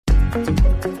Welcome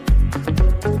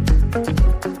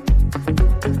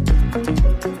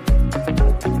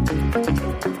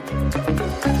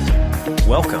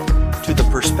to the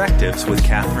Perspectives with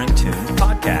Catherine Toon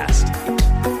podcast.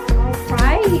 All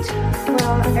right.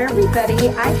 Well, everybody,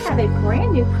 I have a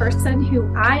brand new person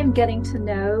who I am getting to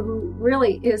know who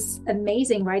really is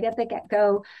amazing right at the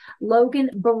get-go. Logan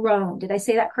Barone. Did I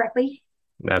say that correctly?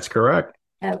 That's correct.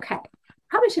 Okay.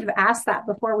 Probably should have asked that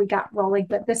before we got rolling,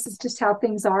 but this is just how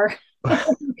things are.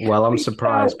 Well, I'm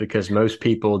surprised because most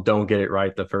people don't get it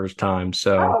right the first time.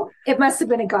 So it must have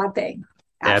been a God thing.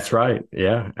 That's right.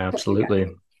 Yeah, absolutely.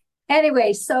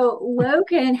 Anyway, so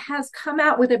Logan has come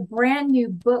out with a brand new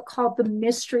book called The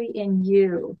Mystery in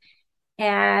You.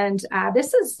 And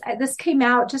this came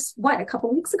out just a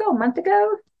couple weeks ago, a month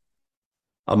ago?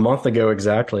 A month ago,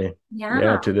 exactly.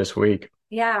 Yeah. To this week.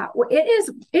 Yeah. Well,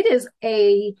 it is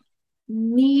a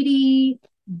meaty,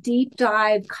 deep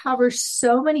dive, covers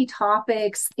so many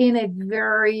topics in a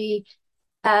very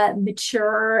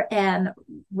mature and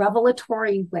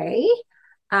revelatory way.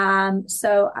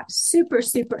 So I'm super,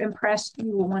 super impressed.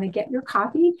 You will want to get your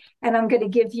copy. And I'm going to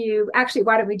give you, actually,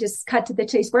 why don't we just cut to the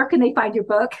chase? Where can they find your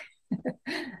book?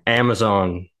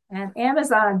 Amazon. And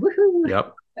Amazon. Woohoo.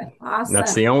 Yep. Awesome.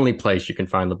 That's the only place you can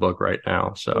find the book right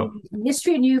now. So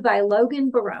Mystery in You by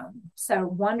Logan Barone. So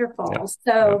wonderful. Yep.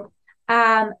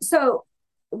 So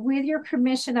with your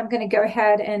permission, I'm going to go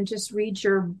ahead and just read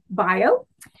your bio.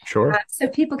 Sure. So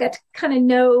people get to kind of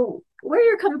know where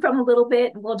you're coming from a little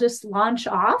bit. We'll just launch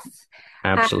off.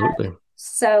 Absolutely.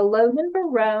 So Logan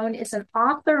Barone is an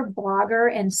author,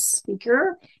 blogger, and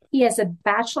speaker. He has a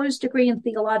bachelor's degree in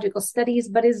theological studies,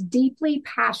 but is deeply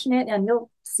passionate, and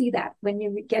you'll see that when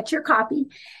you get your copy,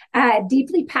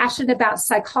 deeply passionate about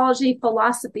psychology,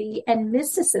 philosophy, and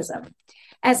mysticism.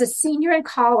 As a senior in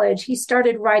college, he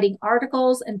started writing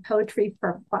articles and poetry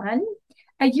for fun.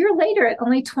 A year later, at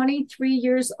only 23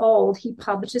 years old, he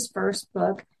published his first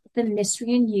book, The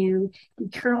Mystery in You. He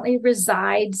currently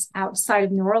resides outside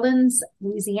of New Orleans,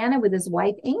 Louisiana, with his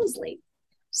wife, Ainsley.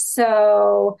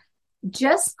 So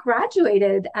just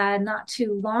graduated not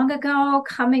too long ago,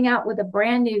 coming out with a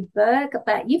brand new book,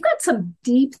 but you've got some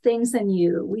deep things in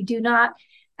you. We do not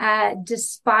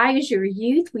despise your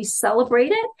youth. We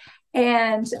celebrate it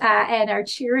and are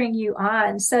cheering you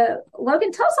on. So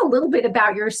Logan, tell us a little bit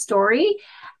about your story.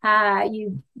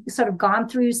 You've sort of gone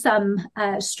through some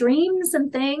streams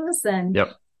and things, and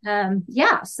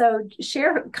Yep. So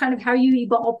share kind of how you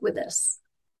evolved with this.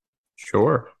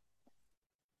 Sure.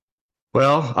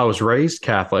 Well, I was raised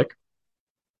Catholic,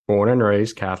 born and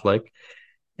raised Catholic.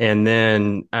 And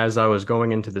then as I was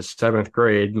going into the seventh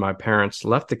grade, my parents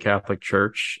left the Catholic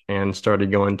Church and started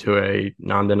going to a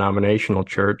non-denominational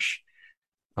church.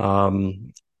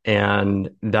 And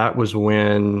that was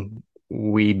when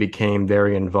we became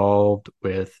very involved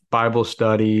with Bible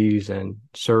studies and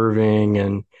serving,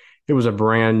 and it was a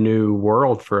brand new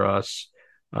world for us.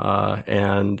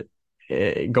 And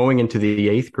going into the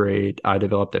eighth grade, I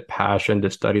developed a passion to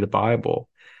study the Bible,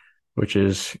 which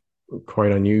is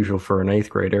quite unusual for an eighth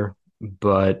grader.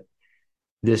 But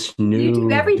this new you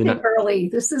do everything early.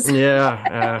 This is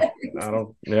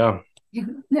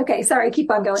Okay, sorry,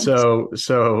 keep on going.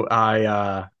 So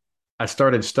I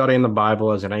started studying the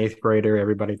Bible as an eighth grader.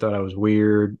 Everybody thought I was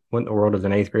weird. What in the world is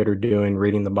an eighth grader doing,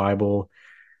 reading the Bible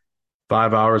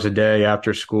 5 hours a day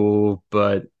after school?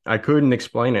 But I couldn't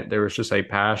explain it. There was just a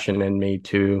passion in me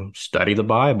to study the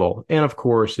Bible. And of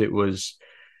course, it was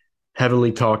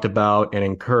heavily talked about and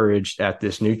encouraged at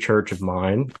this new church of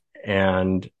mine.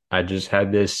 And I just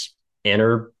had this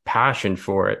inner passion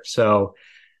for it. So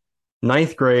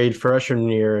ninth grade, freshman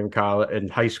year in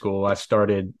high school, I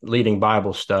started leading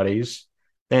Bible studies.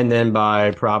 And then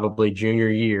by probably junior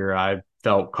year, I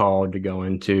felt called to go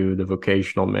into the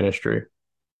vocational ministry.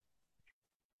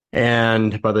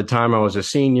 And by the time I was a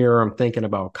senior, I'm thinking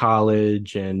about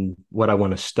college and what I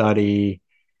want to study.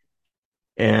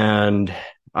 And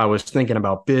I was thinking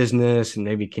about business and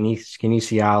maybe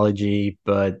kinesiology,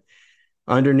 but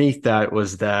underneath that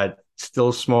was that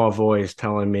still small voice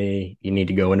telling me, you need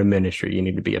to go into ministry, you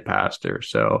need to be a pastor.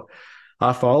 So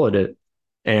I followed it.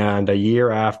 And a year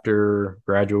after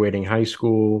graduating high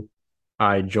school,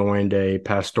 I joined a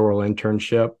pastoral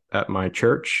internship at my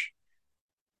church,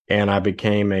 and I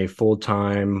became a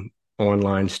full-time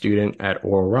online student at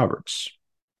Oral Roberts.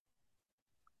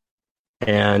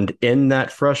 And in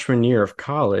that freshman year of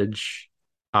college,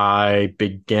 I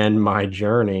began my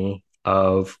journey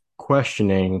of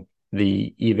questioning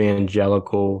the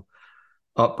evangelical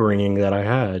upbringing that I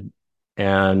had.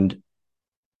 And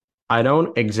I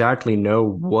don't exactly know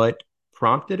what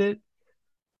prompted it,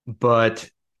 but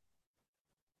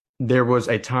there was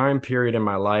a time period in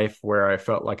my life where I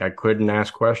felt like I couldn't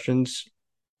ask questions.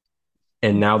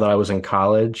 And now that I was in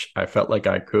college, I felt like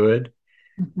I could.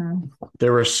 Mm-hmm.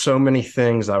 There were so many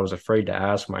things I was afraid to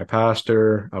ask my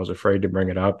pastor. I was afraid to bring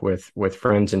it up with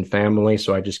friends and family,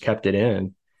 so I just kept it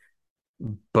in.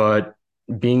 But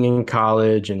being in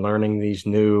college and learning these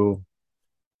new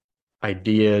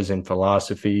ideas and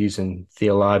philosophies and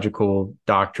theological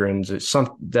doctrines, it's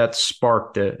some that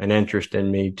sparked an interest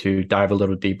in me to dive a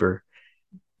little deeper.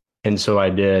 And so I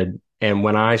did. And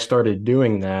when I started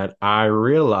doing that, I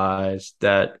realized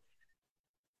that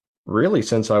really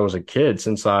since I was a kid,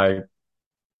 since I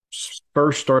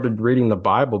first started reading the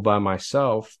Bible by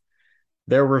myself,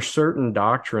 there were certain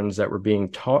doctrines that were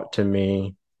being taught to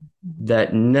me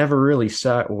that never really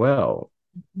sat well.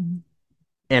 Mm-hmm.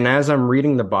 And as I'm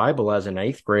reading the Bible as an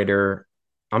eighth grader,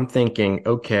 I'm thinking,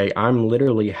 okay, I'm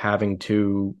literally having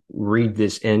to read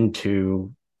this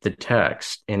into the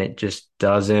text, and it just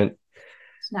doesn't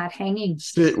It's not hanging.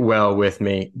 sit well with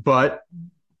me. But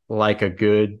like a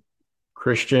good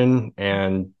Christian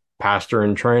and pastor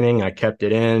in training, I kept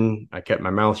it in, I kept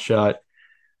my mouth shut.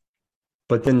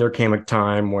 But then there came a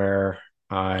time where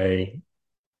I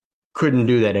couldn't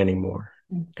do that anymore.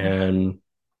 Mm-hmm. And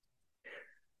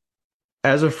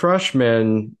as a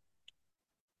freshman,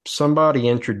 somebody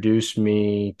introduced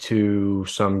me to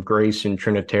some Grace and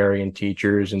Trinitarian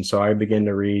teachers. And so I began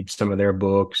to read some of their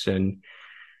books, and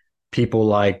people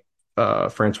like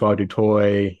Francois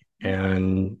Dutoit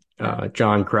and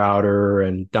John Crowder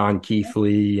and Don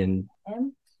Keithley and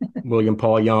William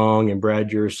Paul Young and Brad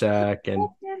Jursak. And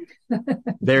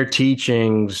their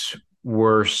teachings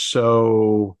were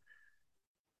so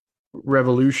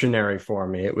revolutionary for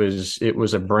me. It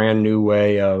was a brand new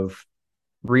way of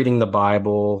reading the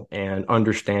Bible and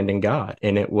understanding God.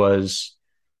 And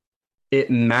it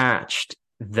matched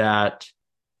that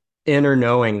inner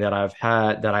knowing that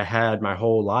I had my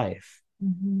whole life.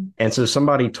 Mm-hmm. And so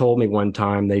somebody told me one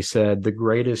time, they said, the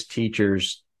greatest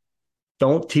teachers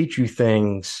don't teach you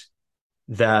things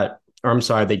that, or I'm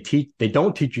sorry, they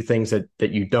don't teach you things that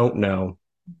you don't know.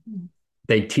 Mm-hmm.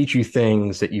 They teach you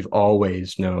things that you've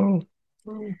always known.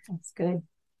 Ooh, that's good.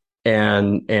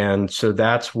 And so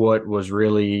that's what was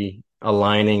really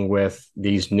aligning with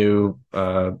these new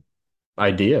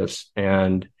ideas.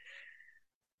 And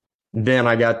then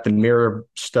I got the Mirror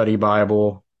Study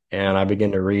Bible, and I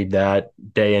began to read that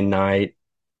day and night.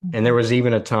 Mm-hmm. And there was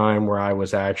even a time where I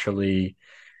was actually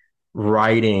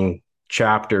writing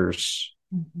chapters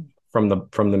Mm-hmm.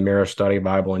 from the Mirror Study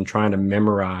Bible and trying to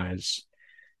memorize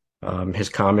his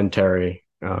commentary,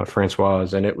 Francois.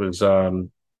 And it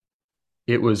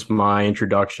was my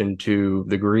introduction to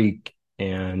the Greek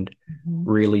and Mm-hmm.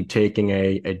 really taking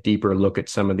a deeper look at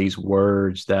some of these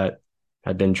words that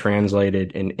had been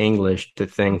translated in English to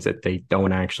things that they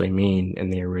don't actually mean in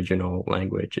the original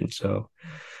language. And so,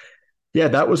 yeah,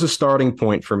 that was a starting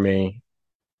point for me.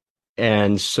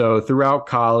 And so throughout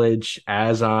college,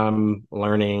 as I'm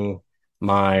learning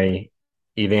my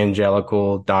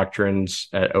evangelical doctrines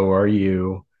at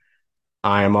ORU,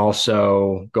 I am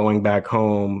also going back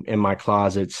home in my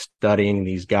closet, studying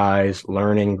these guys,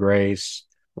 learning grace,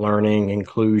 learning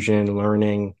inclusion,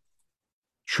 learning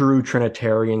true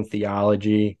Trinitarian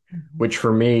theology, Mm-hmm. which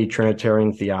for me,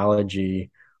 Trinitarian theology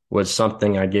was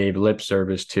something I gave lip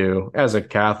service to as a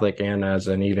Catholic and as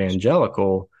an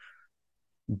evangelical,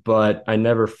 but I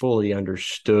never fully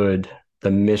understood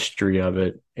the mystery of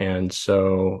it. And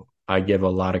so I give a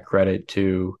lot of credit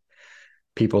to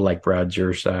people like Brad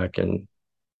Jursak and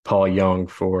Paul Young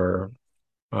for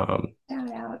Shout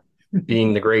out.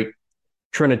 being the great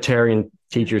Trinitarian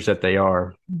teachers that they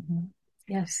are. Mm-hmm.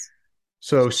 Yes.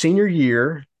 So senior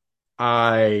year,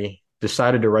 I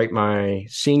decided to write my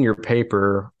senior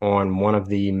paper on one of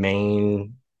the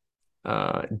main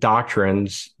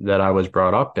doctrines that I was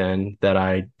brought up in that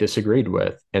I disagreed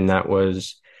with, and that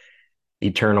was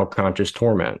eternal conscious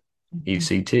torment, Mm-hmm.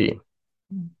 ECT.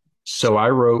 So I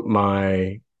wrote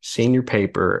my senior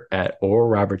paper at Oral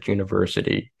Roberts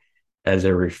University as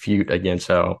a refute against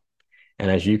hell. And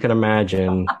as you can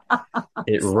imagine,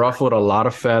 it ruffled a lot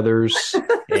of feathers,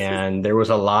 and there was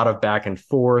a lot of back and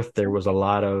forth. There was a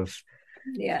lot of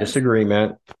Yes.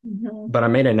 disagreement, Mm-hmm. but I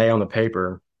made an A on the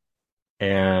paper.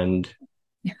 And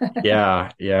yeah,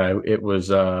 it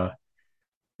was a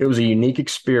unique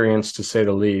experience to say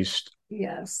the least,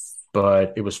 Yes.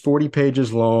 but it was 40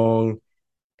 pages long,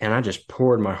 and I just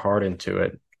poured my heart into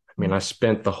it. I mean, I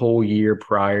spent the whole year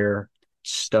prior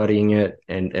studying it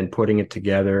and putting it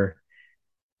together.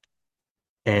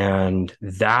 And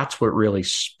that's what really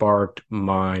sparked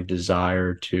my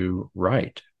desire to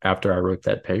write after I wrote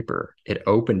that paper. It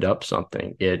opened up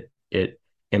something. It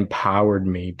empowered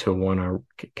me to want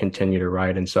to continue to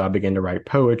write. And so I began to write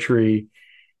poetry,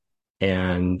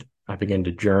 and I began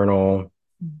to journal.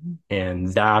 Mm-hmm. And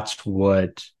that's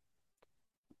what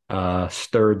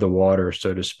stirred the water,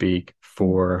 so to speak,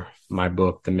 for my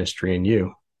book, The Mystery in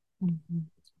You. Mm-hmm.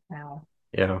 Wow.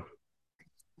 Yeah.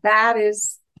 That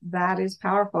is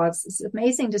powerful. It's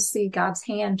amazing to see God's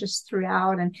hand just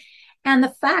throughout, and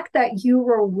the fact that you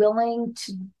were willing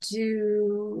to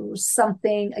do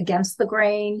something against the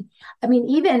grain. I mean,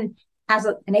 even as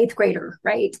an eighth grader,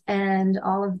 right? And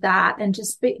all of that, and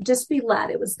just be led.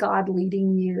 It was God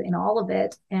leading you in all of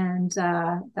it. And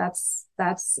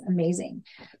that's amazing.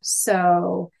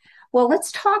 So, well,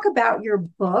 let's talk about your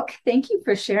book. Thank you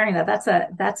for sharing that.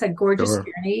 That's a gorgeous Sure.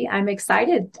 journey. I'm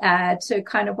excited to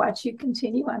kind of watch you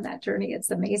continue on that journey.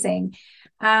 It's amazing.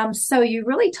 So you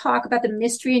really talk about the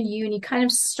mystery in you, and you kind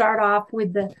of start off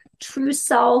with the true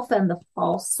self and the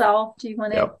false self. Do you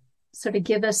want to Yep. sort of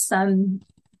give us some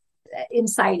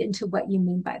insight into what you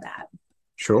mean by that?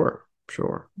 Sure.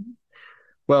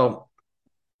 Well,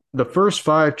 the first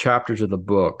 5 chapters of the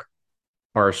book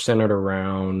are centered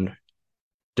around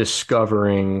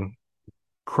discovering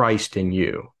Christ in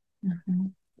you. Mm-hmm.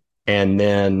 And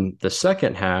then the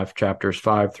second half, chapters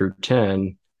 5 through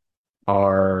 10,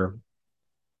 are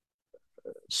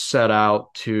set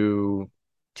out to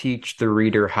teach the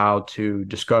reader how to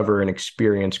discover and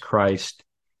experience Christ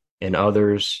in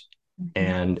others Mm-hmm.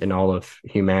 and in all of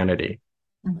humanity.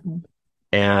 Mm-hmm.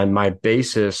 And my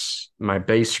base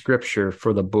scripture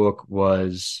for the book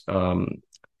was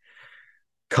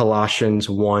Colossians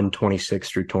 1:26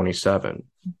 through 27.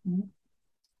 Mm-hmm.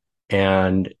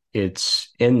 And it's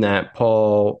in that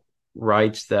Paul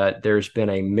writes that there's been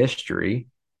a mystery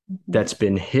Mm-hmm. that's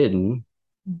been hidden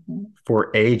Mm-hmm.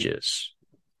 for ages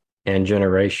and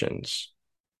generations,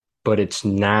 but it's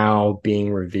now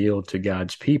being revealed to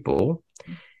God's people.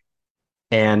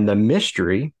 And the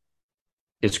mystery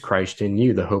is Christ in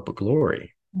you, the hope of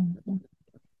glory. Mm-hmm.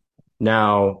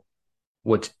 Now,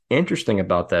 what's interesting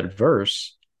about that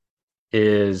verse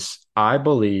is I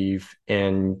believe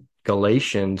in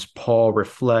Galatians, Paul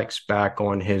reflects back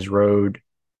on his road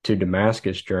to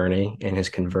Damascus journey and his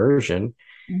conversion.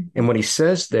 Mm-hmm. And what he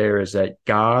says there is that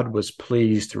God was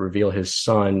pleased to reveal his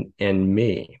son in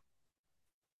me.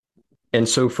 And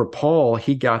so for Paul,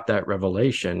 he got that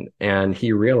revelation, and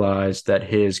he realized that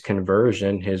his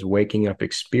conversion, his waking up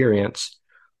experience,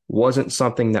 wasn't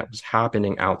something that was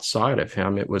happening outside of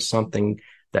him. It was something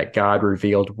that God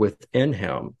revealed within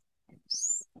him.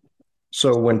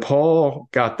 So when Paul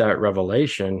got that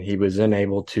revelation, he was then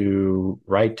able to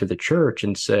write to the church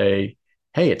and say,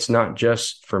 hey, it's not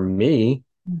just for me,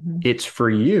 Mm-hmm. it's for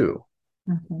you.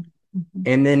 Mm-hmm. Mm-hmm.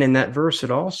 And then in that verse,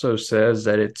 it also says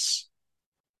that it's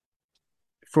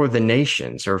for the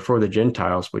nations, or for the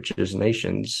Gentiles, which is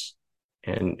nations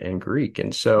and Greek.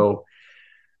 And so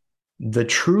the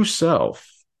true self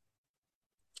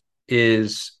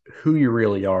is who you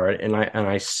really are. And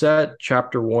I set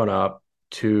chapter 1 up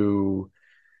to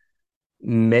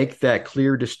make that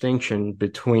clear distinction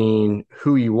between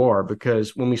who you are,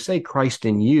 because when we say Christ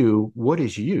in you, what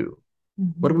is you?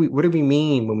 Mm-hmm. What do we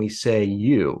mean when we say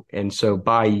you? And so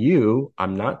by you,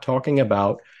 I'm not talking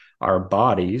about our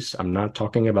bodies. I'm not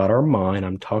talking about our mind.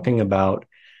 I'm talking about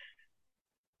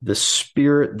the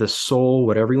spirit, the soul,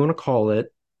 whatever you want to call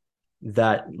it,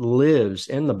 that lives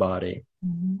in the body.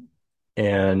 Mm-hmm.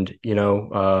 And,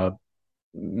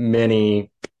 many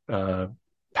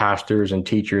pastors and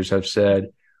teachers have said,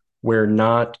 we're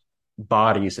not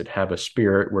bodies that have a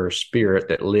spirit, we're a spirit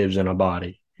that lives in a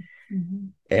body. Mm-hmm.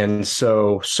 And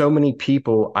so many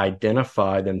people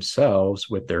identify themselves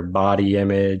with their body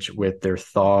image, with their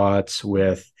thoughts,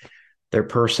 with their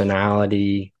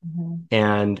personality, Mm-hmm.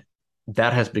 and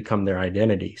that has become their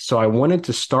identity. So I wanted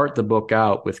to start the book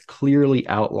out with clearly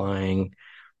outlining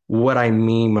what I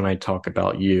mean when I talk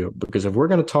about you, because if we're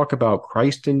going to talk about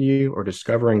Christ in you or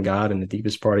discovering God in the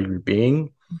deepest part of your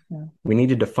being, Mm-hmm. we need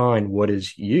to define what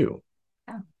is you.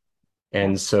 Yeah.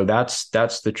 And so that's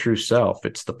the true self.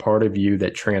 It's the part of you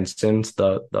that transcends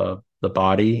the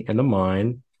body and the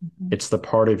mind. Mm-hmm. It's the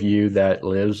part of you that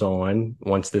lives on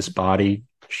once this body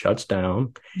shuts down.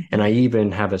 Mm-hmm. And I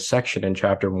even have a section in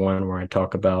chapter 1 where I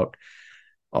talk about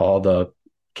all the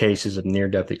cases of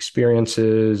near-death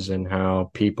experiences and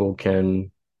how people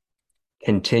can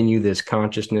continue this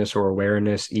consciousness or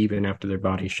awareness even after their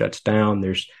body shuts down.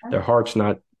 Their heart's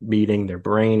not beating, their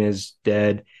brain is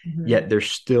dead, Mm-hmm. yet they're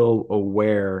still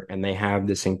aware, and they have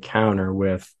this encounter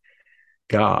with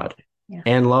God. Yeah.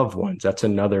 And loved ones. That's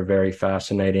another very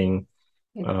fascinating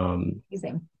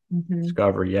Amazing. Mm-hmm.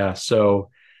 discovery. Yeah. So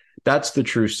That's the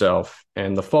true self.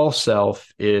 And the false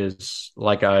self is,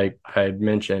 like I had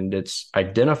mentioned, it's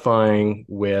identifying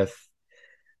with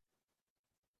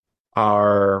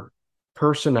our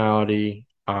personality,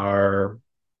 our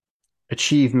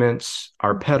achievements,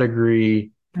 our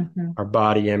pedigree, Mm-hmm. our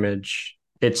body image.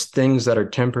 It's things that are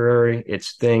temporary,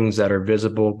 it's things that are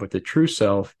visible, but the true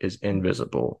self is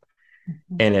invisible.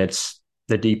 Mm-hmm. And it's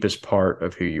the deepest part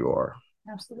of who you are.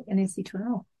 Absolutely. And it's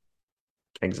eternal.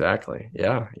 Exactly.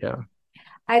 Yeah. Yeah.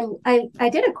 I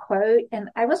did a quote, and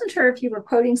I wasn't sure if you were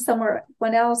quoting somewhere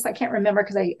else. I can't remember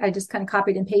because I just kind of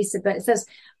copied and pasted, but it says,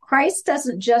 Christ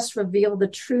doesn't just reveal the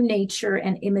true nature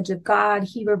and image of God,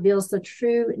 he reveals the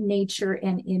true nature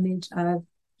and image of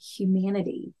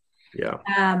humanity. Yeah.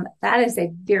 That is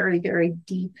a very, very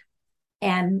deep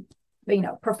and,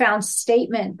 profound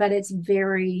statement, but it's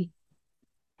very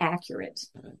accurate.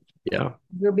 Yeah.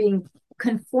 We're being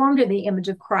conformed to the image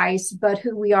of Christ, but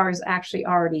who we are is actually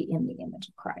already in the image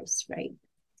of Christ, right?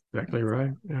 Exactly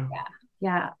right. Yeah. Yeah.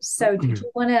 Yeah. So did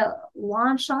you want to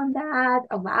launch on that?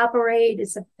 Elaborate?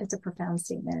 It's a profound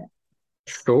statement.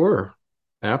 Sure.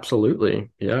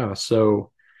 Absolutely. Yeah.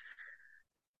 So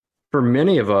for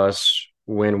many of us,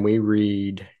 when we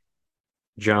read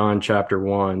John chapter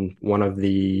 1, one of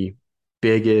the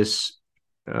biggest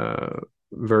uh,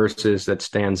 verses that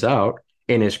stands out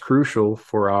and is crucial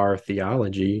for our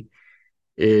theology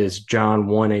is John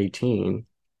 1:18,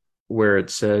 where it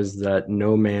says that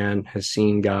no man has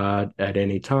seen God at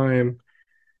any time,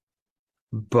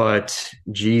 but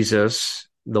Jesus,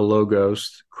 the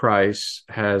Logos, Christ,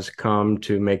 has come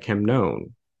to make him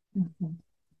known. Mm-hmm.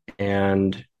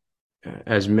 And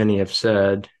as many have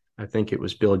said, I think it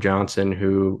was Bill Johnson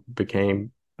who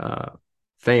became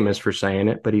famous for saying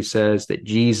it, but he says that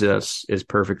Jesus is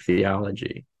perfect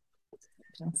theology.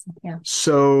 Yeah.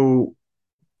 So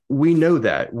we know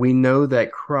that. We know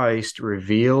that Christ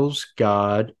reveals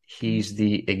God. He's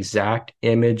the exact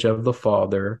image of the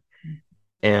Father.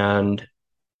 And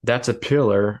that's a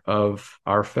pillar of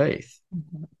our faith.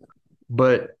 Mm-hmm.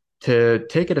 But to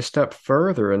take it a step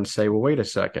further and say, well, wait a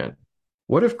second.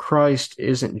 What if Christ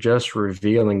isn't just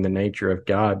revealing the nature of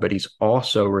God, but he's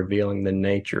also revealing the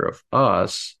nature of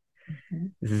us? Mm-hmm.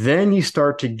 Then you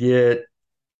start to get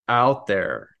out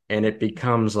there and it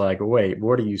becomes like, wait,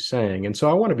 what are you saying? And so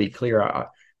I want to be clear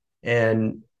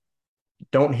and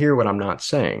don't hear what I'm not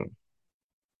saying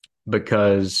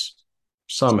because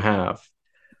some have.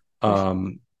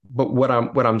 But what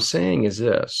I'm saying is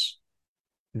this,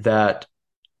 that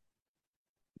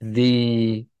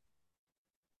the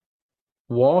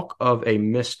walk of a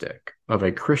mystic, of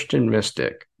a Christian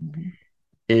mystic, Mm-hmm.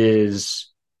 is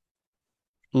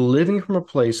living from a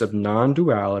place of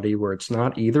non-duality where it's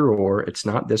not either or, it's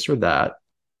not this or that,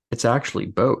 it's actually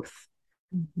both.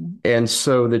 Mm-hmm. And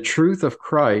so the truth of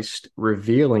Christ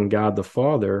revealing God the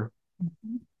Father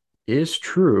Mm-hmm. is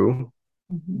true,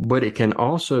 Mm-hmm. but it can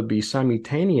also be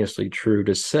simultaneously true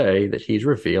to say that he's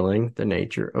revealing the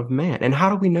nature of man. And how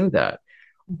do we know that?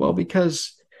 Well,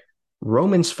 because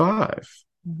Romans 5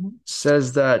 Mm-hmm.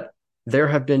 says that there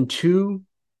have been two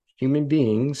human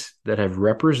beings that have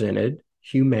represented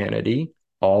humanity.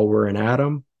 All were in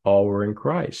Adam, all were in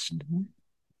Christ.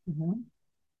 Mm-hmm. Mm-hmm.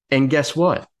 And guess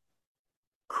what?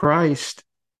 Christ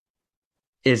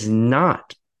is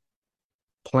not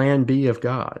plan B of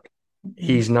God. Mm-hmm.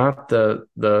 He's not the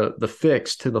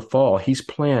fix to the fall. He's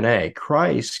plan A.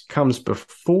 Christ comes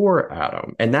before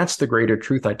Adam. And that's the greater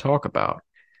truth I talk about.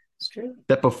 It's true.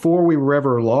 That before we were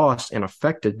ever lost and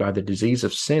affected by the disease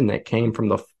of sin that came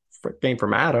from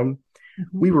Adam,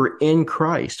 Mm-hmm. we were in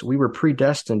Christ. We were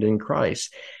predestined in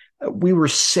Christ. We were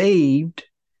saved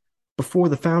before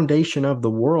the foundation of the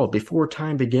world, before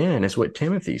time began, is what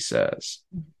Timothy says.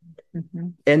 Mm-hmm.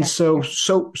 And so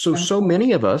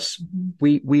many of us,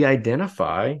 Mm-hmm. we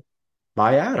identify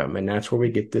by Adam, and that's where we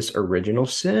get this original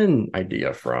sin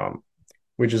idea from,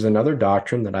 which is another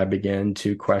doctrine that I began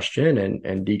to question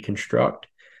and deconstruct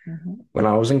Mm-hmm. when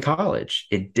I was in college.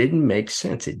 It didn't make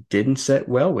sense. It didn't sit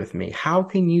well with me. How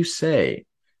can you say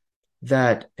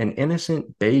that an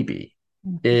innocent baby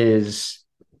Mm-hmm. is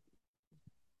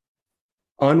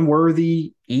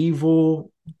unworthy,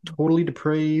 evil, totally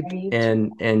depraved, Right.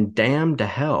 and damned to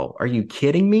hell? Are you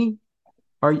kidding me?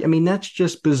 I mean, that's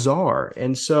just bizarre.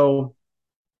 And so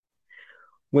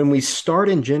when we start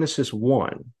in Genesis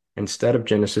 1 instead of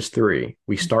Genesis 3,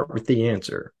 we start with the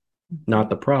answer, not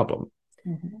the problem.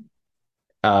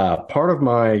 Mm-hmm. Part of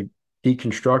my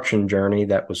deconstruction journey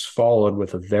that was followed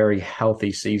with a very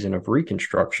healthy season of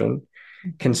reconstruction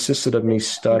consisted of me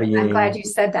studying. I'm glad you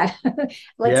said that.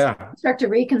 Let's construct to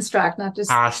reconstruct, not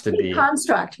just has to be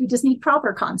construct. We just need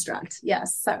proper construct.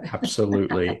 Yes. So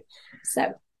absolutely.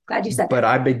 So Glad you said But that.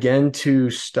 I began to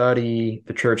study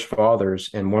the church fathers,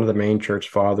 and one of the main church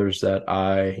fathers that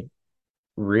I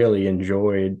really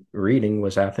enjoyed reading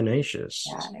was Athanasius,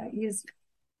 Yeah, no, he's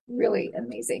really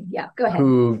amazing. Yeah, go ahead.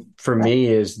 who for Right. me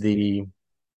is the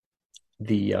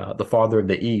father of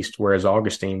the East, whereas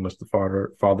Augustine was the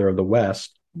father of the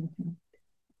West. Mhm.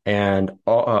 And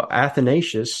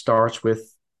Athanasius starts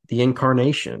with the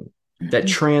incarnation that Mhm.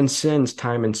 transcends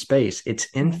time and space. It's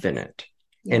Yes. infinite,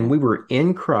 and Yeah. we were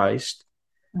in Christ.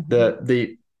 Mhm.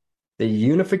 The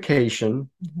unification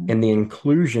Mhm. and the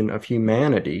inclusion of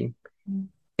humanity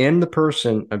in the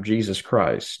person of Jesus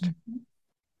Christ Mhm.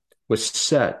 was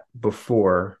set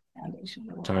before Foundation of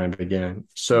the world. time began. Yeah.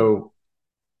 So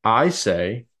I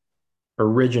say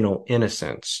original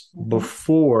innocence Mhm.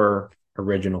 before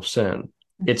original sin.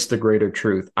 It's the greater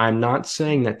truth. I'm not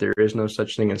saying that there is no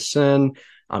such thing as sin.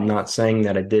 I'm Right. not saying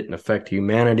that it didn't affect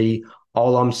humanity.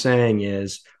 All I'm saying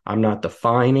is I'm not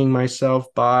defining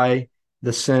myself by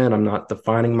the sin. I'm not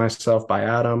defining myself by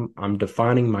Adam. I'm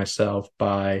defining myself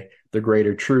by the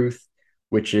greater truth,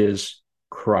 which is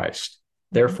Christ. Mhm.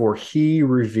 Therefore, he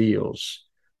reveals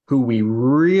who we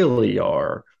really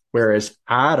are, whereas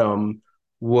Adam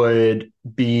would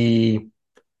be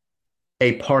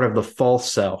a part of the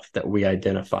false self that we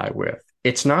identify with.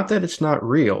 It's not that it's not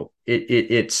real. It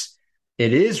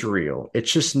is real.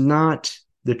 It's just not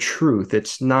the truth.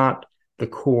 It's not the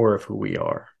core of who we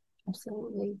are.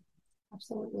 Absolutely.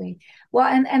 Absolutely. Well,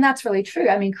 and that's really true.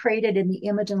 I mean, created in the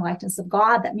image and likeness of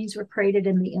God, that means we're created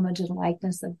in the image and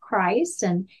likeness of Christ.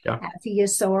 And Yeah, as he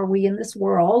is, so are we in this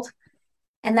world.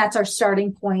 And that's our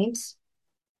starting point.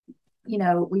 You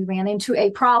know, we ran into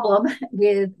a problem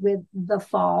with the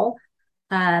fall,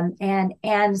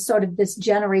 and sort of this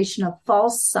generation of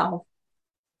false self,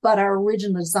 but our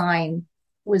original design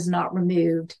was not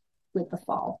removed with the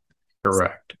fall. So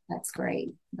correct. that's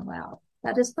great. Wow.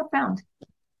 That is profound.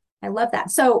 I love that.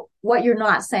 So what you're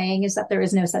not saying is that there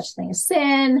is no such thing as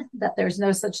sin, that there's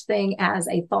no such thing as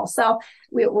a false self.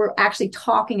 We're actually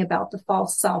talking about the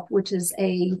false self, which is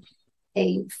a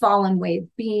fallen way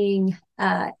of being,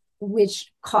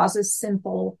 which causes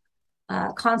simple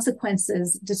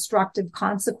consequences, destructive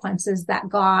consequences that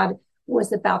God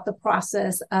was about the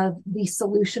process of the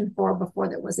solution for before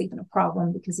there was even a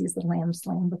problem, because he's the lamb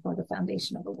slain before the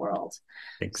foundation of the world.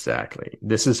 Exactly.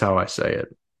 This is how I say it.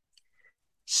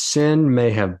 Sin may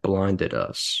have blinded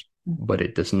us, but Mhm.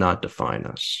 it does not define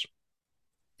us.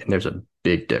 And there's a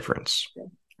big difference.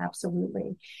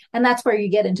 Absolutely. And that's where you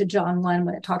get into John 1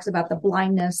 when it talks about the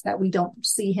blindness, that we don't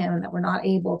see him, that we're not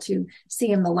able to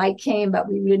see him. The light came,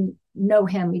 but we didn't know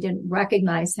him. We didn't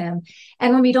recognize him.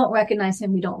 And when we don't recognize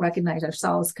him, we don't recognize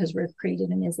ourselves, because we're created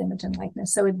in his image and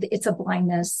likeness. So it's a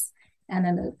blindness and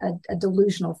then a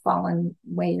delusional fallen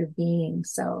way of being.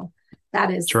 So that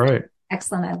That's is right.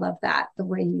 excellent. I love that, the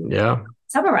way you Yeah.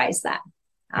 summarize that.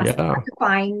 Yeah. Not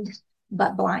defined,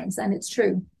 but blinds. And it's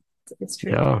true. It's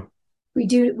true. Yeah. We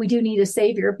do need a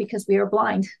savior because we are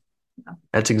blind.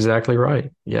 That's exactly right.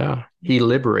 Yeah. He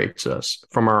liberates us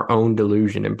from our own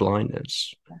delusion and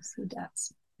blindness. Yes, he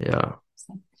does. Yeah.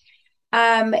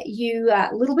 You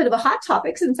a little bit of a hot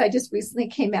topic, since I just recently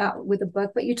came out with a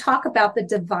book, but you talk about the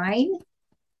divine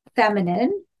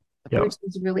feminine, Yeah. which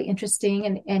is really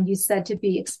interesting. And you said, to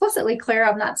be explicitly clear,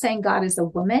 I'm not saying God is a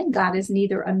woman. God is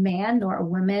neither a man nor a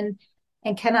woman,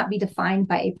 and cannot be defined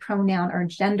by a pronoun or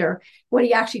gender. What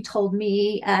he actually told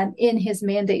me in his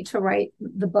mandate to write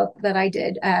the book that I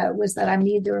did was that I'm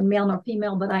neither male nor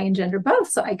female, but I engender both.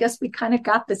 So I guess we kind of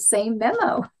got the same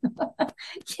memo.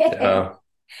 Yay. Yeah.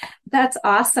 That's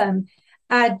awesome.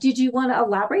 Did you want to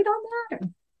elaborate on that? Or?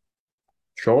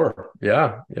 Sure.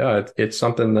 Yeah. Yeah. It's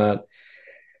something that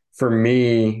for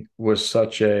me was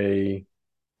such a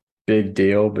big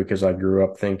deal because I grew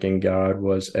up thinking God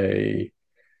was an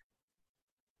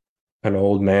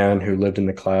old man who lived in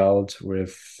the clouds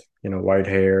with, white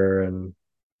hair, and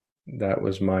that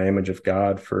was my image of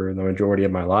God for the majority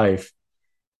of my life.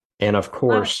 And A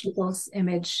lot of people's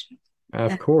image.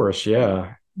 of course,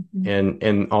 yeah. Mhm,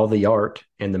 And all the art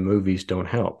and the movies don't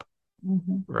help,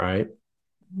 mhm, right?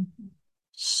 mhm,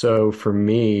 So for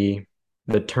me,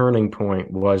 the turning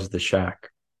point was the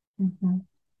shack. mhm.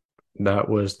 That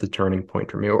was the turning point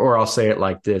for me. Or I'll say it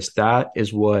like this. That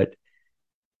is what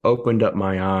opened up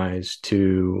my eyes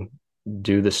to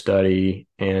do the study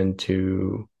and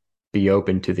to be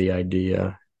open to the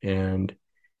idea. And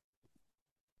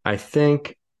I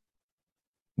think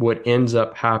what ends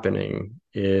up happening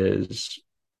is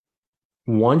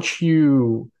once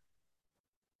you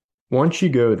once you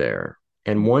go there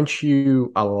and once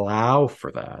you allow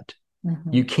for that,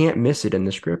 you Mhm. can't miss it in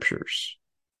the scriptures.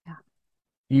 Yeah.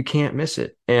 you can't miss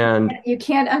it. And You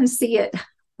can't unsee it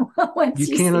once you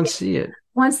you can't see it. unsee it.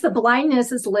 Once the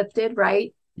blindness is lifted,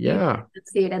 right? You Yeah. can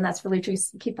see it, and that's really true.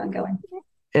 Keep on going.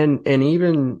 And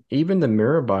even the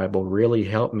Mirror Bible really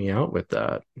helped me out with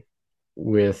that,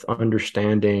 with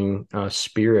understanding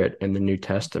spirit in the New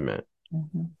Testament.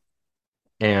 Mm-hmm.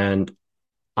 And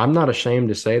I'm not ashamed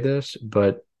to say this,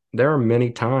 but there are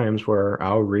many times where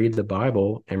I'll read the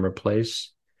Bible and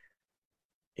replace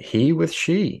he with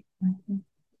she. Mm-hmm.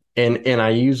 And I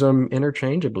use them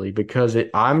interchangeably because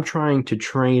I'm trying to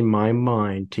train my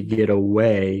mind to get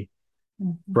away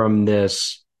Mm-hmm. from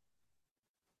this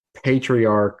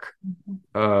patriarch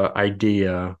Mm-hmm.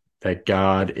 idea that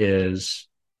God is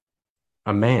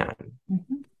a man.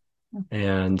 Mm-hmm.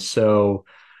 And so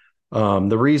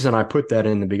the reason I put that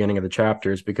in the beginning of the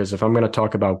chapter is because if I'm going to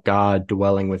talk about God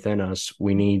dwelling within us,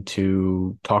 we need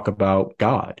to talk about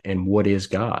God and what is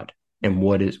God and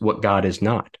what God is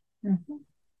not.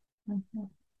 Mm-hmm. Mm-hmm.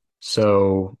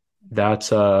 So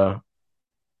that's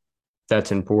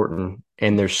that's important.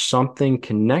 And there's something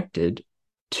connected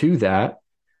to that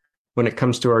when it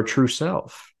comes to our true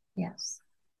self. Yes.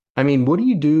 I mean, what do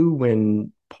you do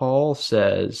when Paul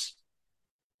says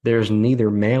there's neither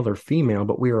male or female,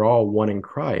 but we are all one in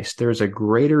Christ? There's a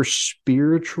greater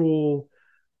spiritual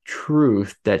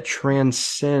truth that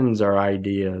transcends our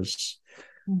ideas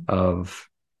Mm-hmm. of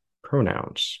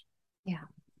pronouns. Yeah.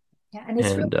 Yeah. And it's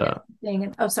really And interesting.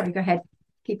 And, oh, sorry. Go ahead.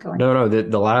 Keep going. no,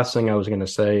 the last thing I was going to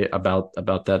say about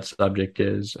that subject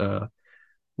is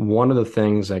one of the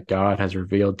things that God has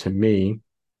revealed to me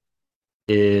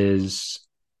is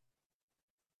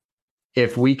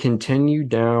if we continue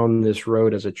down this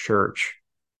road as a church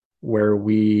where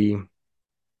we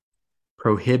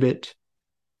prohibit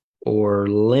or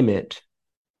limit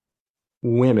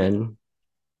women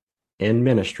in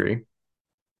ministry,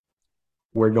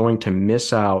 we're going to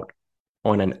miss out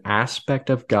on an aspect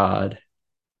of God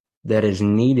that is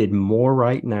needed more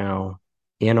right now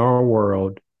in our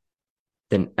world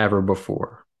than ever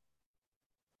before.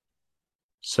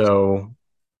 So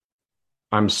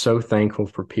I'm so thankful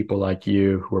for people like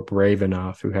you who are brave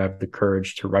enough, who have the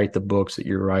courage to write the books that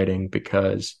you're writing,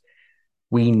 because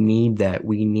we need that.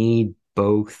 We need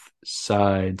both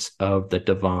sides of the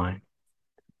divine.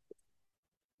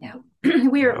 Yeah.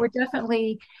 We're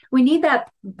definitely, we need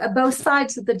that, both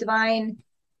sides of the divine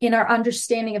in our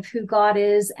understanding of who God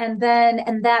is. And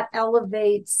that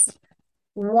elevates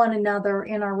one another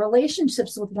in our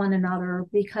relationships with one another,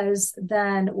 because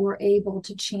then we're able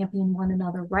to champion one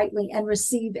another rightly and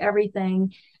receive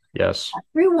everything Yes.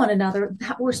 through one another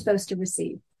that we're supposed to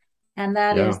receive. And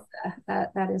that is Yeah.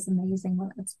 that is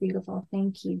amazing. That's beautiful.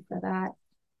 Thank you for that.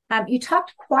 You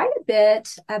talked quite a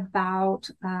bit about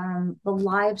the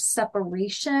live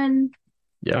separation,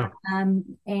 Yeah.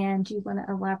 and you want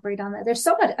to elaborate on that? There's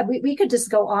so much. We could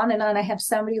just go on and on. I have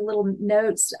so many little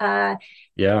notes.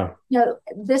 Yeah.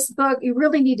 This book, you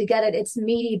really need to get it. It's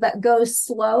meaty, but go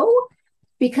slow,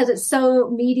 because it's so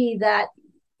meaty that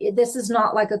this is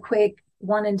not like a quick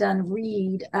one and done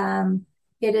read.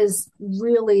 It is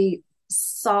really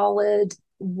solid,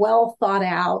 well thought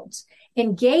out,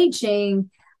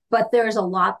 engaging, but there's a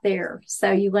lot there.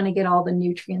 So you want to get all the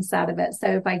nutrients out of it. So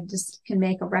if I just can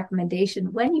make a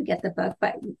recommendation when you get the book,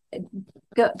 but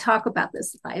go talk about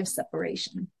this life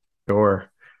separation. Sure.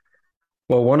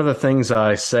 Well, one of the things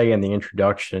I say in the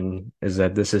introduction is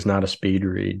that this is not a speed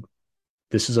read.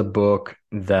 This is a book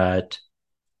that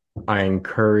I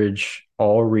encourage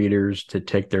all readers to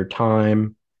take their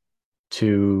time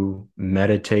to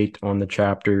meditate on the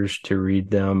chapters, to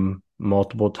read them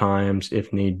multiple times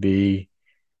if need be,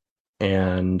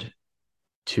 and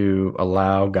to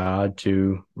allow God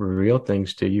to reveal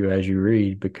things to you as you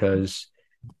read, because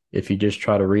if you just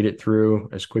try to read it through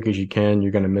as quick as you can,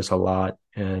 you're going to miss a lot.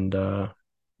 And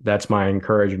that's my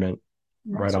encouragement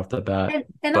right off the bat.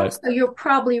 And But also, you'll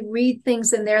probably read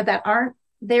things in there that aren't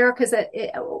there, because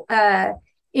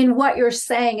in what you're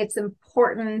saying, it's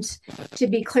important to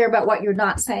be clear about what you're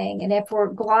not saying. And if we're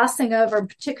glossing over,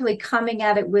 particularly coming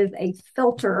at it with a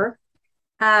filter,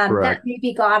 that correct,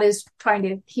 maybe God is trying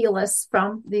to heal us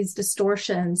from these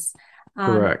distortions.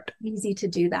 correct. Easy to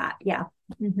do that. Yeah.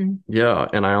 Mm-hmm. Yeah.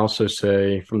 And I also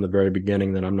say from the very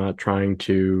beginning that I'm not trying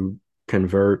to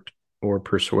convert or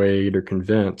persuade or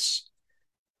convince.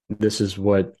 This is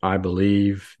what I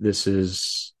believe. This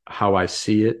is how I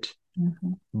see it.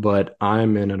 Mm-hmm. But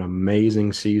I'm in an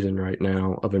amazing season right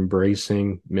now of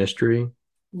embracing mystery,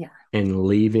 Yeah. and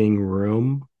leaving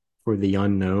room for the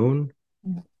unknown.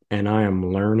 Mm-hmm. And I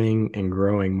am learning and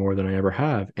growing more than I ever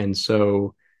have. And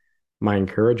so my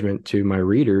encouragement to my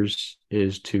readers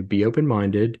is to be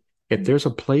open-minded If there's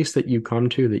a place that you come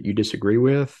to that you disagree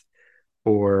with,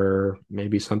 or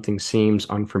maybe something seems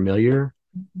unfamiliar,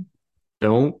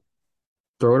 don't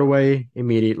throw it away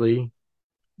immediately,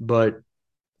 but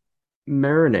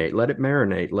marinate,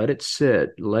 let it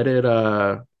sit, let it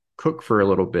cook for a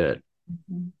little bit,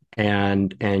 Mm-hmm.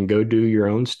 and go do your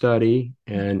own study,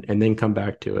 and then come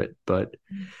back to it. But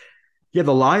yeah,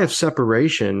 the lie of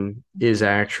separation is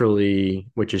actually,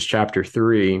 which is chapter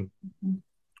 3,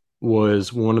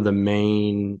 was one of the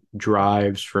main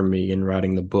drives for me in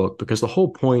writing the book, because the whole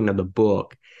point of the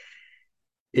book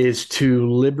is to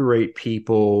liberate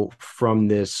people from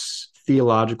this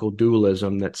theological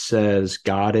dualism that says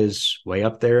God is way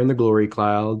up there in the glory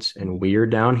clouds and we are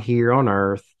down here on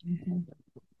earth. Mm-hmm.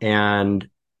 And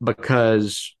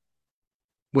because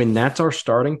when that's our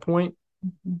starting point,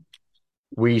 Mm-hmm.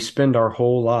 we spend our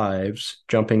whole lives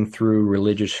jumping through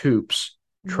religious hoops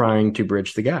trying to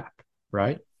bridge the gap,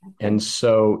 right? And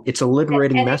so it's a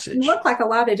liberating and it can message. look like a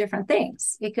lot of different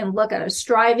things. It can look at us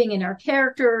striving in our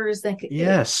characters.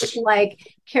 Yes. It like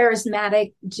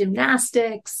charismatic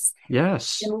gymnastics.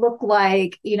 Yes. It can look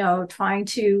like, trying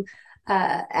to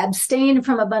abstain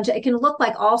from a bunch of, it can look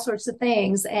like all sorts of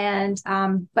things. And,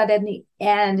 but in the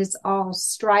end, it's all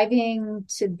striving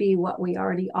to be what we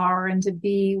already are and to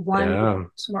be one Yeah.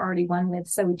 we're already one with.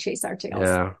 So we chase our tails.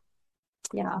 Yeah.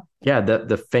 Yeah. Yeah.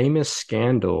 The famous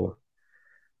scandal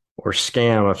or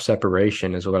scam of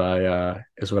separation is what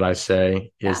I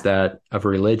say, is that of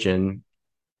religion,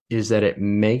 is that it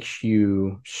makes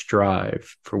you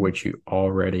strive for what you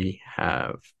already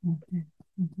have. Mm-hmm.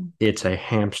 Mm-hmm. It's a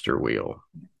hamster wheel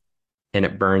and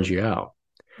it burns you out.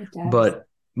 It does. But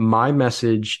my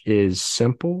message is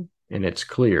simple and it's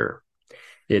clear.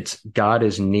 It's God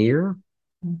is near,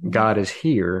 Mm-hmm. God is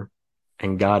here,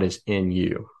 and God is in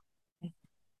you.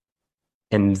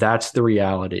 And that's the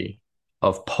reality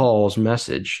of Paul's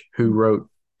message, who wrote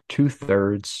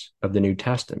 2/3 of the New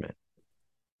Testament.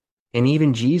 And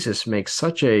even Jesus makes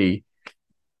such a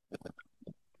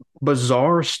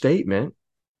bizarre statement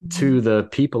to the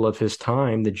people of his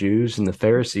time, the Jews and the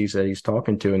Pharisees that he's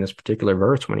talking to in this particular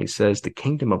verse, when he says, the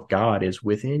kingdom of God is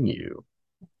within you.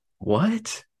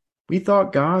 What? We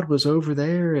thought God was over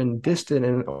there and distant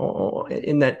and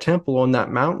in that temple on that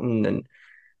mountain, and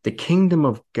the kingdom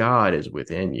of God is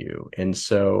within you. And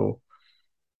so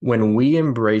when we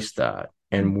embrace that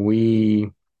and we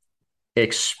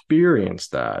experience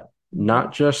that,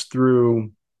 not just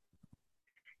through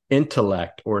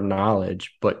intellect or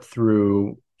knowledge, but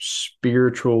through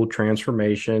spiritual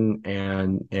transformation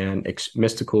and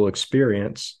mystical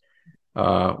experience,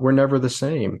 we're never the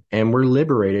same, and we're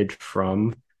liberated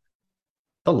from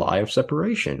the lie of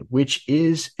separation, which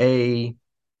is a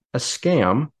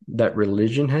scam that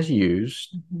religion has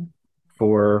used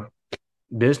for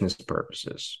business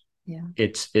purposes. Yeah.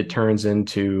 It turns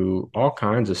into all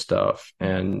kinds of stuff,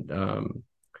 and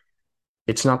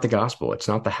it's not the gospel. It's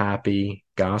not the happy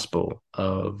gospel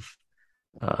of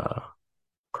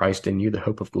Christ in you, the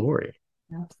hope of glory.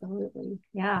 Absolutely.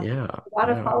 Yeah. Yeah. A lot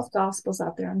of false gospels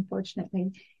out there,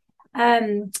 unfortunately.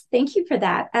 Thank you for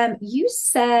that. You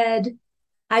said,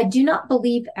 I do not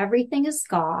believe everything is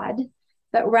God,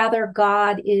 but rather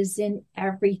God is in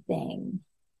everything.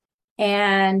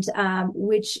 And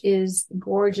which is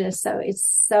gorgeous.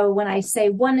 So when I say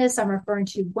oneness, I'm referring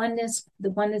to oneness,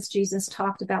 the oneness Jesus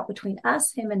talked about between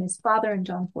us, him and his Father in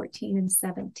John 14 and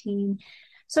 17.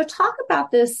 So talk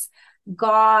about this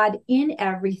God in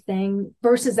everything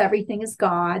versus everything is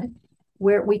God,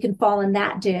 where we can fall in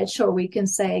that ditch, or we can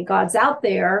say God's out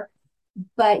there,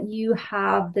 but you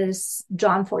have this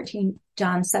John 14,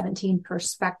 John 17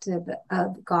 perspective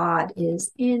of God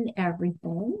is in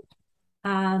everything.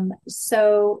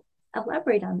 So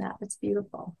elaborate on that. That's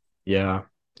beautiful. Yeah.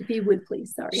 If you would,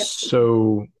 please. Sorry.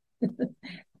 So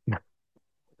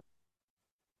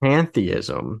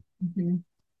pantheism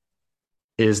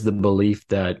is the belief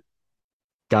that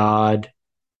God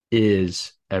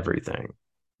is everything.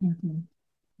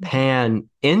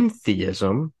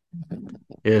 Panentheism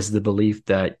is the belief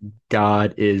that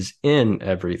God is in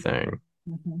everything.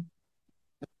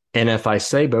 And if I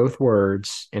say both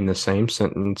words in the same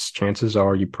sentence, chances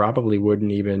are you probably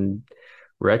wouldn't even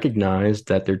recognize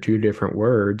that they're two different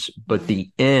words, but the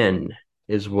 "in"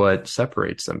 is what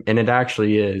separates them. And it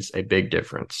actually is a big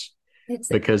difference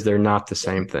because they're not the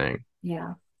same thing.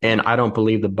 Yeah. And I don't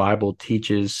believe the Bible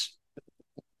teaches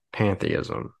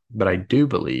pantheism, but I do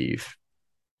believe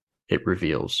it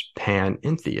reveals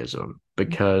panentheism,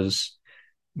 because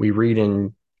we read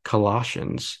in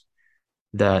Colossians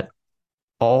that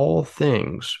all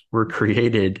things were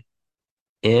created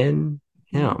in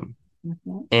him,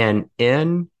 and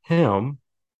in him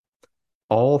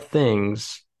all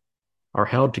things are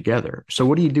held together. So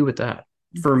what do you do with that?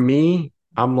 For me,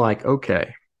 I'm like,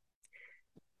 okay,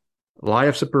 lie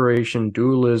of separation,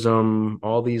 dualism,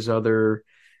 all these other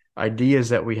ideas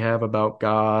that we have about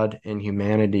God and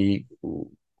humanity,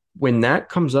 when that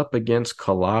comes up against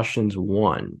Colossians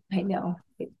 1, I know.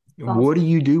 what do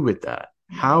you do with that?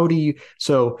 How do you,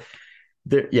 so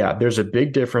there's a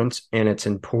big difference and it's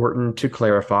important to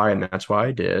clarify, and that's why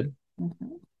I did. Mm-hmm.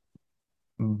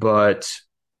 But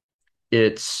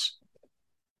it's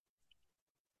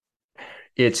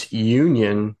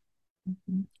union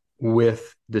Mm-hmm.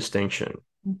 with distinction,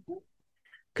 Mm-hmm.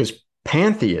 because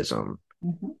pantheism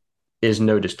Mm-hmm. is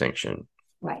no distinction.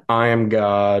 Right. I am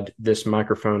God, this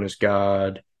microphone is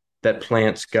God, that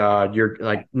plant's God. You're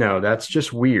like, no, that's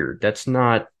just weird. That's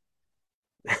not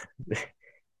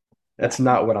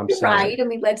what I'm You're saying. right. I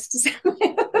mean, let's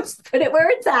put it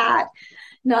where it's at.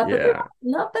 Not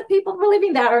that people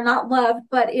believing that are not loved,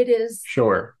 but it is.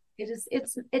 Sure.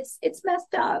 It's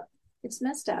messed up. It's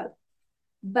messed up.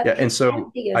 But Yeah, and so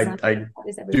pantheism I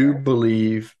is do everywhere.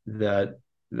 believe that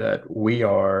we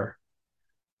are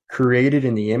created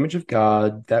in the image of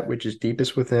God. That which is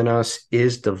deepest within us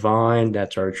is divine.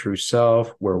 That's our true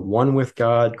self. We're one with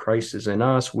God. Christ is in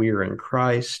us. We are in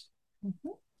Christ. Mm-hmm.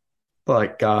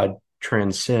 But God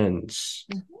transcends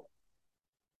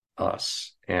Mm-hmm.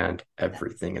 us and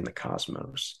everything in the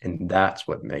cosmos. And that's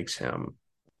what makes him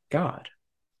God.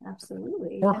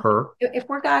 Absolutely. Or her. If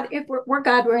we're God, we're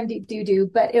God, we're indeed do.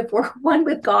 But if we're one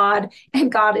with God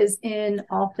and God is in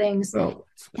all things, Well,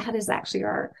 that is actually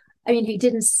our. I mean,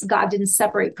 God didn't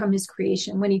separate from his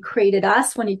creation when he created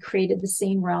us, when he created the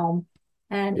same realm.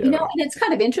 And, yeah. and it's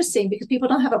kind of interesting because people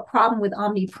don't have a problem with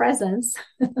omnipresence.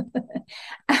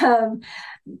 um,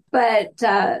 but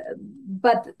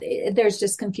there's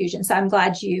just confusion. So I'm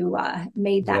glad you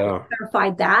made that,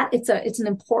 clarified that. It's an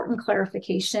important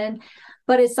clarification,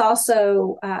 but it's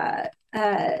also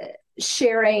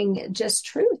sharing just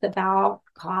truth about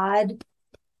God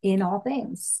in all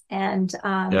things, and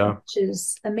which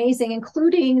is amazing,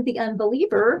 including the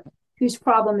unbeliever whose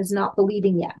problem is not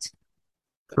believing yet.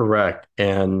 Correct.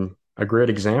 And a great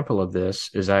example of this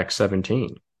is Acts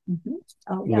 17. Mm-hmm.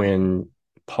 Oh, yeah. When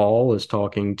Paul is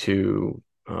talking to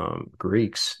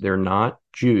Greeks, they're not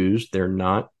Jews, they're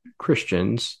not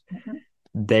Christians. Mm-hmm.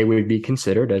 They would be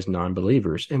considered as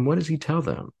non-believers. And what does he tell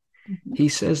them? Mm-hmm. He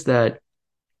says that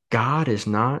God is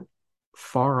not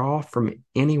far off from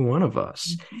any one of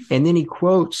us. Mm-hmm. And then he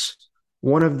quotes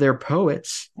one of their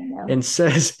poets and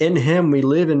says, in him we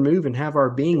live and move and have our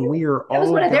being. We are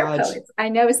all one of God's. Their poets. I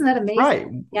know, isn't that amazing? Right.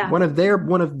 Yeah. One of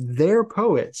their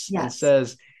poets. Yes. And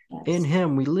says, yes. In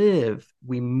him we live,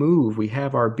 we move, we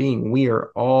have our being. We are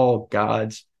all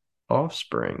God's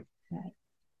offspring. Right.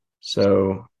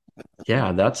 So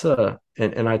yeah, that's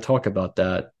and I talk about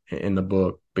that in the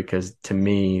book, because to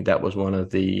me, that was one of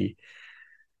the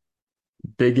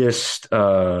biggest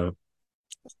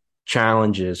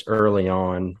challenges early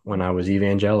on when I was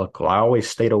evangelical. I always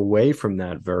stayed away from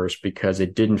that verse because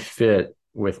it didn't fit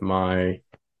with my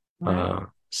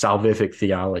salvific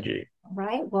theology.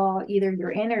 Right. Well, either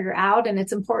you're in or you're out, and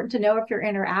it's important to know if you're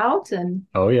in or out. And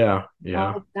all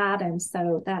of that, and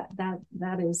so that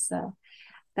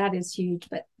is huge.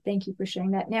 But thank you for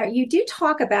sharing that. Now, you do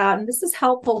talk about, and this is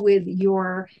helpful with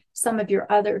some of your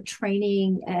other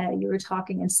training. You were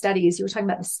talking in studies. You were talking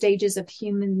about the stages of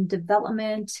human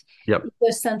development: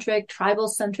 egocentric,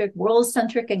 tribal-centric,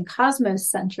 world-centric, and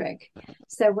cosmos-centric.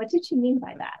 So, what did you mean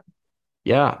by that?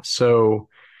 Yeah. So,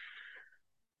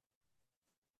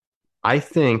 I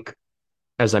think,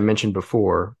 as I mentioned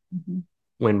before, mm-hmm.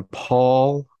 when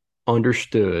Paul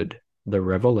understood the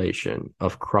revelation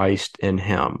of Christ in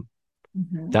him,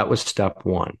 mm-hmm. that was step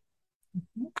one.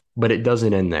 Mm-hmm. But it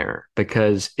doesn't end there,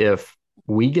 because if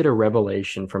we get a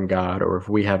revelation from God, or if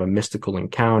we have a mystical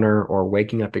encounter or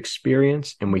waking up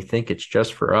experience and we think it's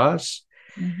just for us,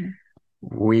 mm-hmm.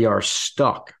 we are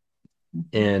stuck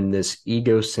mm-hmm. in this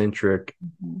egocentric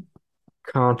mm-hmm.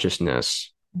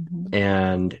 consciousness. Mm-hmm.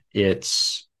 And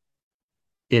it's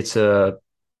a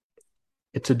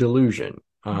delusion,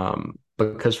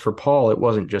 because for Paul, it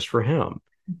wasn't just for him.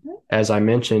 Mm-hmm. As I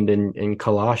mentioned in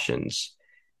Colossians,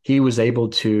 he was able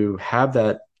to have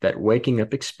that waking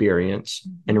up experience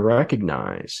mm-hmm. and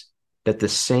recognize that the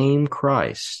same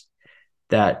Christ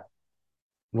that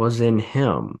was in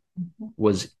him mm-hmm.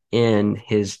 was in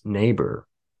his neighbor.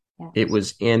 Yes. It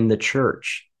was in the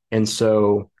church. And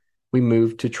so we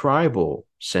moved to tribal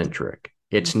centric.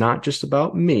 It's not just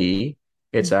about me.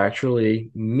 It's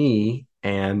actually me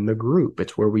and the group.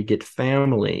 It's where we get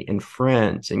family and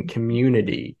friends and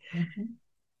community. Mm-hmm.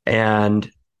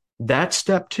 And that's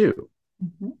step two.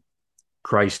 Mm-hmm.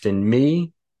 Christ in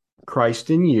me, Christ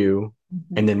in you,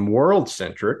 Mm-hmm. and then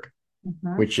world-centric,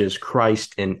 Mm-hmm. which is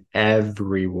Christ in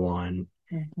everyone.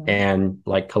 Mm-hmm. And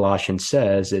like Colossians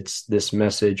says, this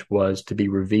message was to be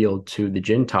revealed to the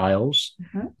Gentiles,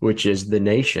 Mm-hmm. which is the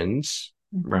nations,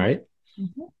 Mm-hmm. right?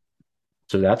 Mm-hmm.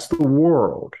 So that's the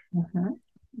world. Mm-hmm.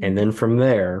 And then from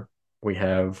there, we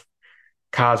have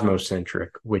cosmocentric,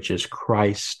 which is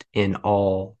Christ in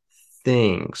all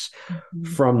things, Mm-hmm.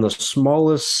 from the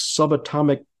smallest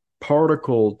subatomic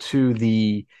particle to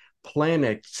the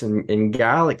planets and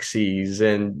galaxies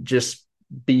and just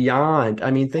beyond. I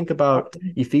mean, think about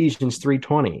Ephesians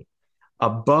 3:20,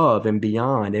 above and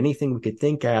beyond anything we could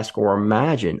think, ask, or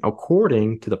imagine,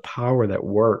 according to the power that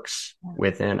works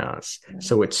within us.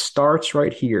 So it starts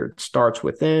right here. It starts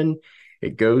within,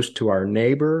 it goes to our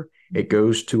neighbor, it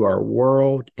goes to our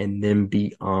world, and then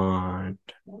beyond,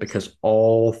 because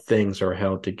all things are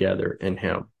held together in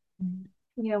Him.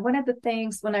 One of the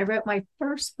things when I wrote my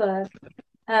first book,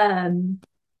 a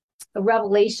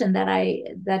revelation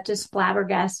that just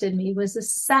flabbergasted me was a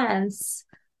sense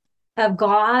of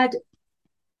God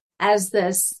as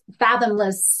this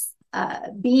fathomless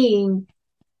being,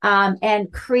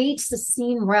 and creates the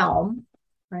seen realm,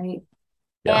 right?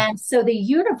 Yeah. And so the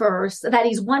universe that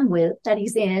he's one with, that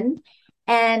he's in,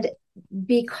 and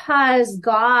because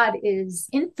God is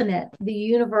infinite, the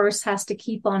universe has to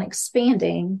keep on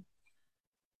expanding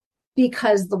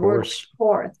because the Of word went course.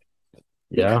 forth.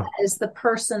 Yeah. Because the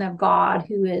person of God,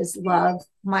 who is love,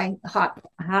 my hot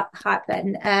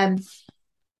button,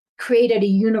 created a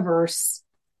universe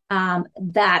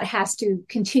that has to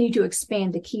continue to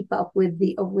expand to keep up with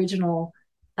the original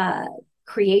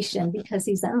creation, because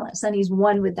he's endless and he's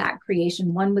one with that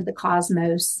creation, one with the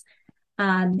cosmos.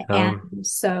 And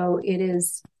so it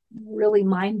is really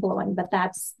mind blowing, but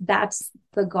that's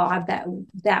the God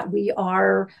that we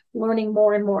are learning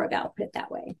more and more about, put it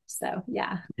that way. So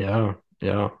yeah. Yeah.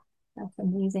 Yeah. That's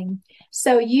amazing.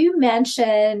 So you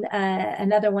mentioned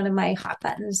another one of my hot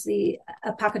buttons, the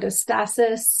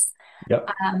apokatastasis, Yep.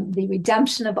 the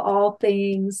redemption of all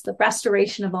things, the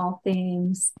restoration of all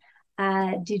things.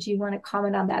 Did you want to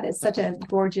comment on that? It's such a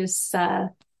gorgeous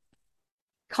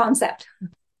concept.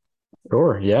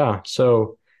 Sure. Yeah.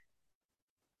 So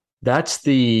that's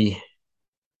the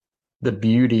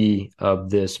beauty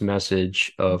of this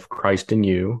message of Christ in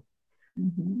you,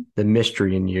 Mm-hmm. the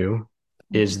mystery in you,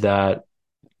 is that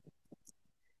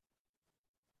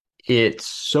it's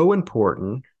so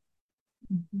important.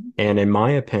 Mm-hmm. And in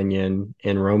my opinion,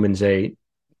 in Romans 8,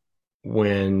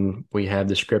 when we have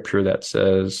the scripture that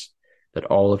says that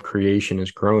all of creation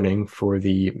is groaning for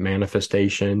the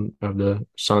manifestation of the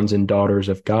sons and daughters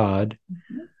of God,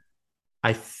 Mm-hmm.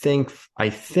 I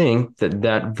think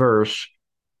that verse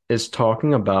is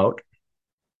talking about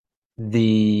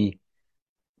the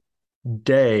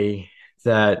day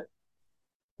that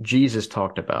Jesus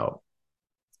talked about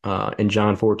in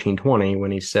John 14:20,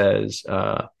 when he says,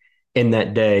 in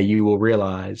that day you will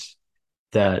realize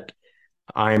that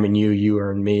I am in you, you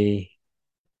are in me,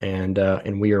 and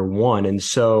we are one. And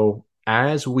so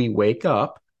as we wake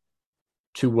up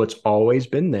to what's always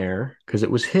been there, because it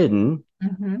was hidden,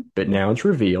 Mm-hmm. but now it's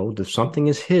revealed. If something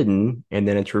is hidden and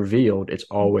then it's revealed, it's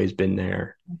always been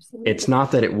there. Absolutely. It's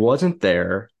not that it wasn't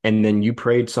there and then you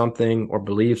prayed something or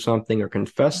believed something or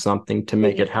confessed something to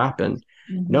make it happen.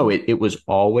 Mm-hmm. No, it was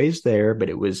always there, but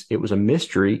it was a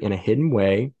mystery in a hidden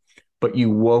way. But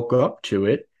you woke up to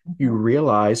it. You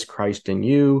realize Christ in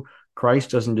you.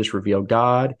 Christ doesn't just reveal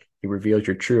God, he reveals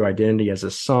your true identity as a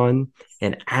son.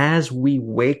 And as we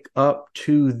wake up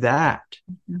to that,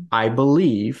 I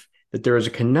believe that there is a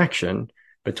connection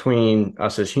between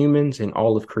us as humans and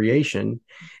all of creation.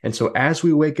 And so as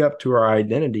we wake up to our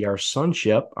identity, our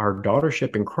sonship, our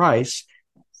daughtership in Christ,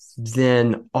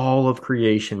 then all of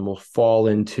creation will fall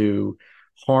into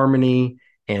harmony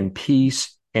and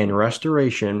peace and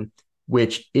restoration,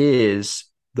 which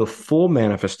is the full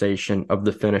manifestation of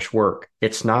the finished work.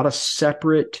 It's not a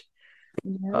separate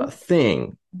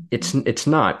thing. It's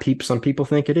not. Some people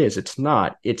think it is. It's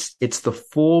not. It's the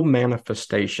full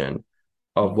manifestation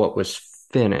of what was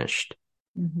finished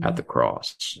at the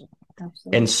cross.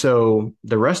 Absolutely. And so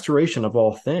the restoration of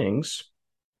all things,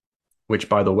 which,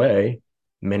 by the way,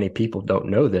 many people don't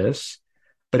know this,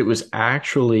 but it was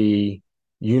actually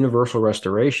universal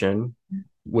restoration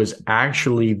was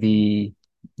actually the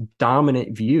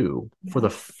dominant view for the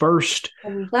first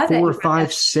 4 or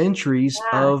 5 centuries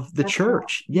of the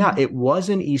church. Yeah, it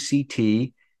wasn't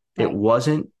ECT. It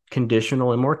wasn't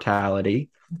conditional immortality.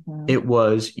 It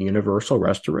was universal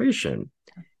restoration.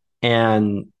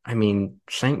 And I mean,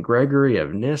 St. Gregory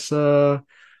of Nyssa,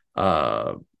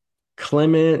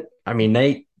 Clement, I mean,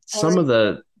 some of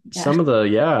the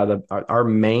our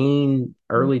main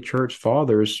early church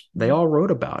fathers, they all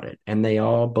wrote about it and they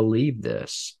all believed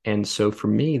this. And so for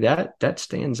me, that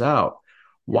stands out.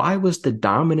 Why was the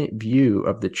dominant view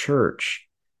of the church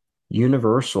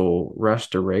universal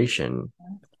restoration?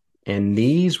 And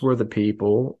these were the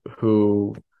people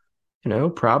who,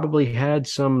 probably had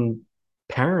some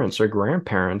parents or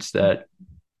grandparents that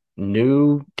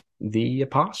knew the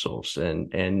apostles,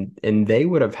 and they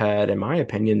would have had, in my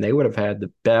opinion, they would have had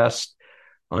the best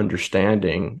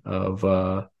understanding of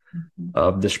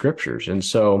the scriptures. And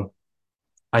so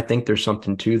I think there's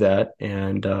something to that.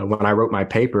 And when I wrote my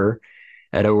paper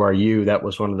at ORU, that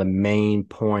was one of the main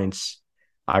points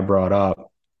I brought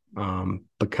up,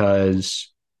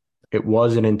 because it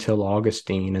wasn't until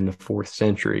Augustine in the 4th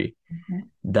century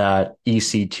that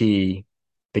ECT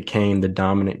became the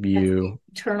dominant view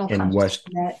in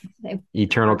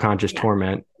eternal conscious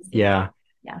torment. Yeah.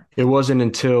 It wasn't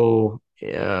until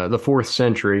the 4th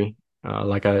century,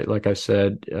 like I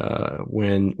said,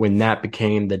 when that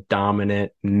became the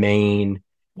dominant main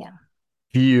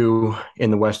view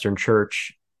in the Western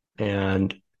Church.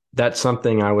 And that's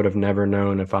something I would have never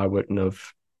known if I wouldn't have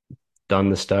done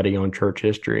the study on church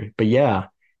history. But yeah,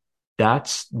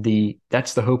 that's the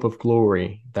hope of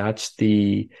glory. That's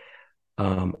the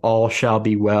all shall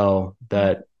be well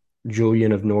that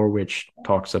Julian of Norwich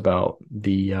talks about,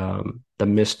 the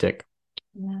mystic.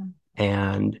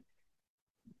 And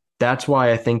that's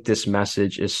why I think this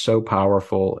message is so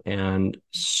powerful and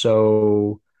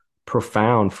so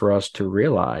profound for us to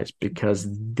realize, because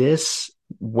this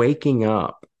waking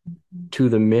up to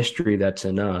the mystery that's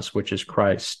in us, which is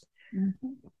Christ,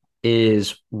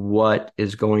 is what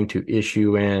is going to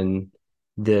issue in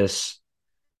this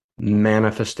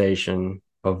manifestation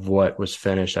of what was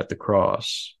finished at the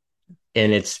cross.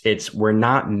 And it's we're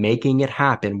not making it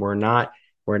happen. We're not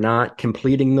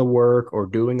completing the work or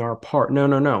doing our part.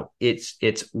 No. It's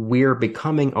we're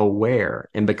becoming aware.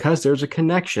 And because there's a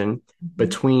connection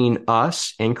between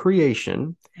us and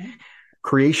creation,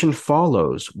 creation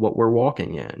follows what we're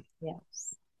walking in.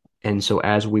 Yes. And so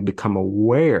as we become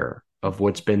aware of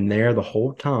what's been there the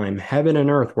whole time, heaven and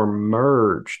earth were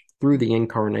merged through the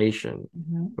incarnation.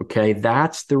 Okay,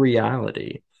 that's the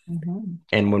reality.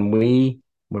 And when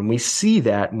we see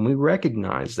that, and we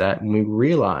recognize that, and we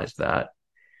realize that,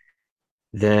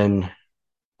 then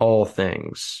all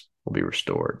things will be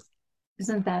restored.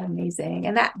 Isn't that amazing?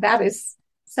 And that is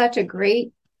such a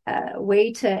great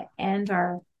way to end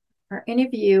our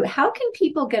interview. How can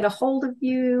people get a hold of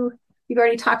you? You've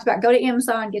already talked about, go to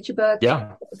Amazon, get your book.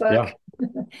 Yeah.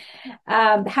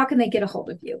 How can they get a hold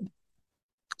of you?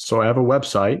 So I have a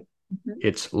website.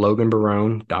 It's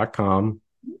loganbarone.com.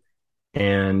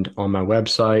 And on my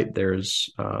website,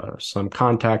 there's some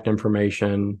contact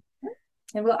information.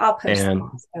 And I'll post and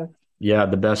that, so. Yeah,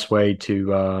 the best way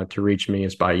to reach me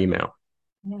is by email.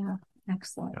 Yeah,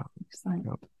 excellent.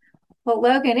 Yeah. Well,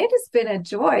 Logan, it has been a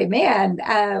joy, man.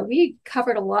 We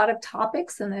covered a lot of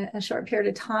topics in a short period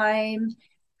of time.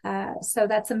 So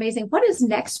that's amazing. What is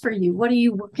next for you? What are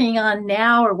you working on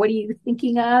now, or what are you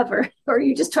thinking of, or are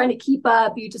you just trying to keep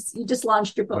up? You just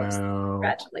launched your books. Well,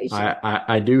 congratulations.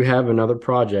 I do have another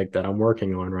project that I'm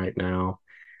working on right now,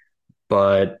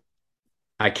 but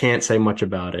I can't say much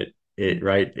about it.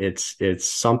 It's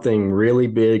something really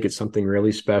big. It's something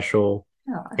really special,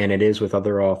 and it is with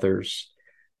other authors.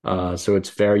 So it's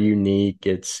very unique.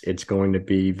 It's going to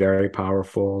be very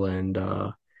powerful, and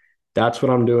that's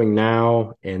what I'm doing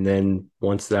now. And then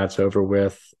once that's over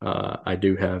with, I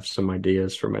do have some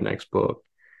ideas for my next book.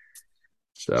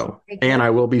 So, and I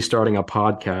will be starting a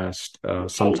podcast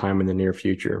sometime in the near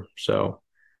future. So,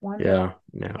 wonderful.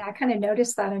 Yeah. I kind of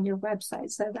noticed that on your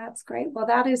website. So that's great. Well,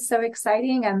 that is so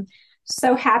exciting. I'm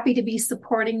so happy to be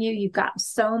supporting you. You've got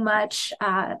so much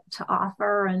to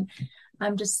offer, and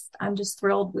I'm just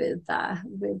thrilled with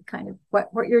kind of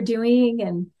what you're doing,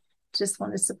 and just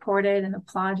want to support it and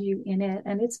applaud you in it.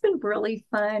 And it's been really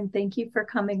fun. Thank you for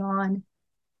coming on.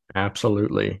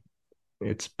 Absolutely.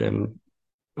 It's been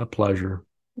a pleasure.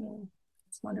 Yeah,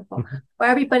 it's wonderful. Well,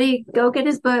 everybody, go get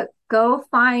his book. Go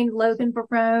find Logan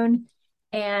Barone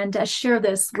and share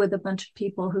this with a bunch of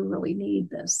people who really need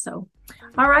this. So,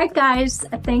 all right, guys,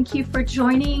 thank you for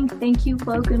joining. Thank you,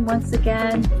 Logan, once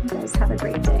again. You guys have a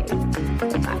great day.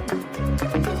 Bye.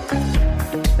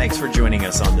 Thanks for joining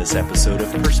us on this episode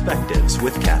of Perspectives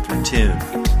with Catherine Toon.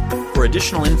 For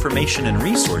additional information and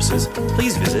resources,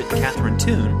 please visit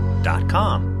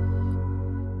catherinetoon.com.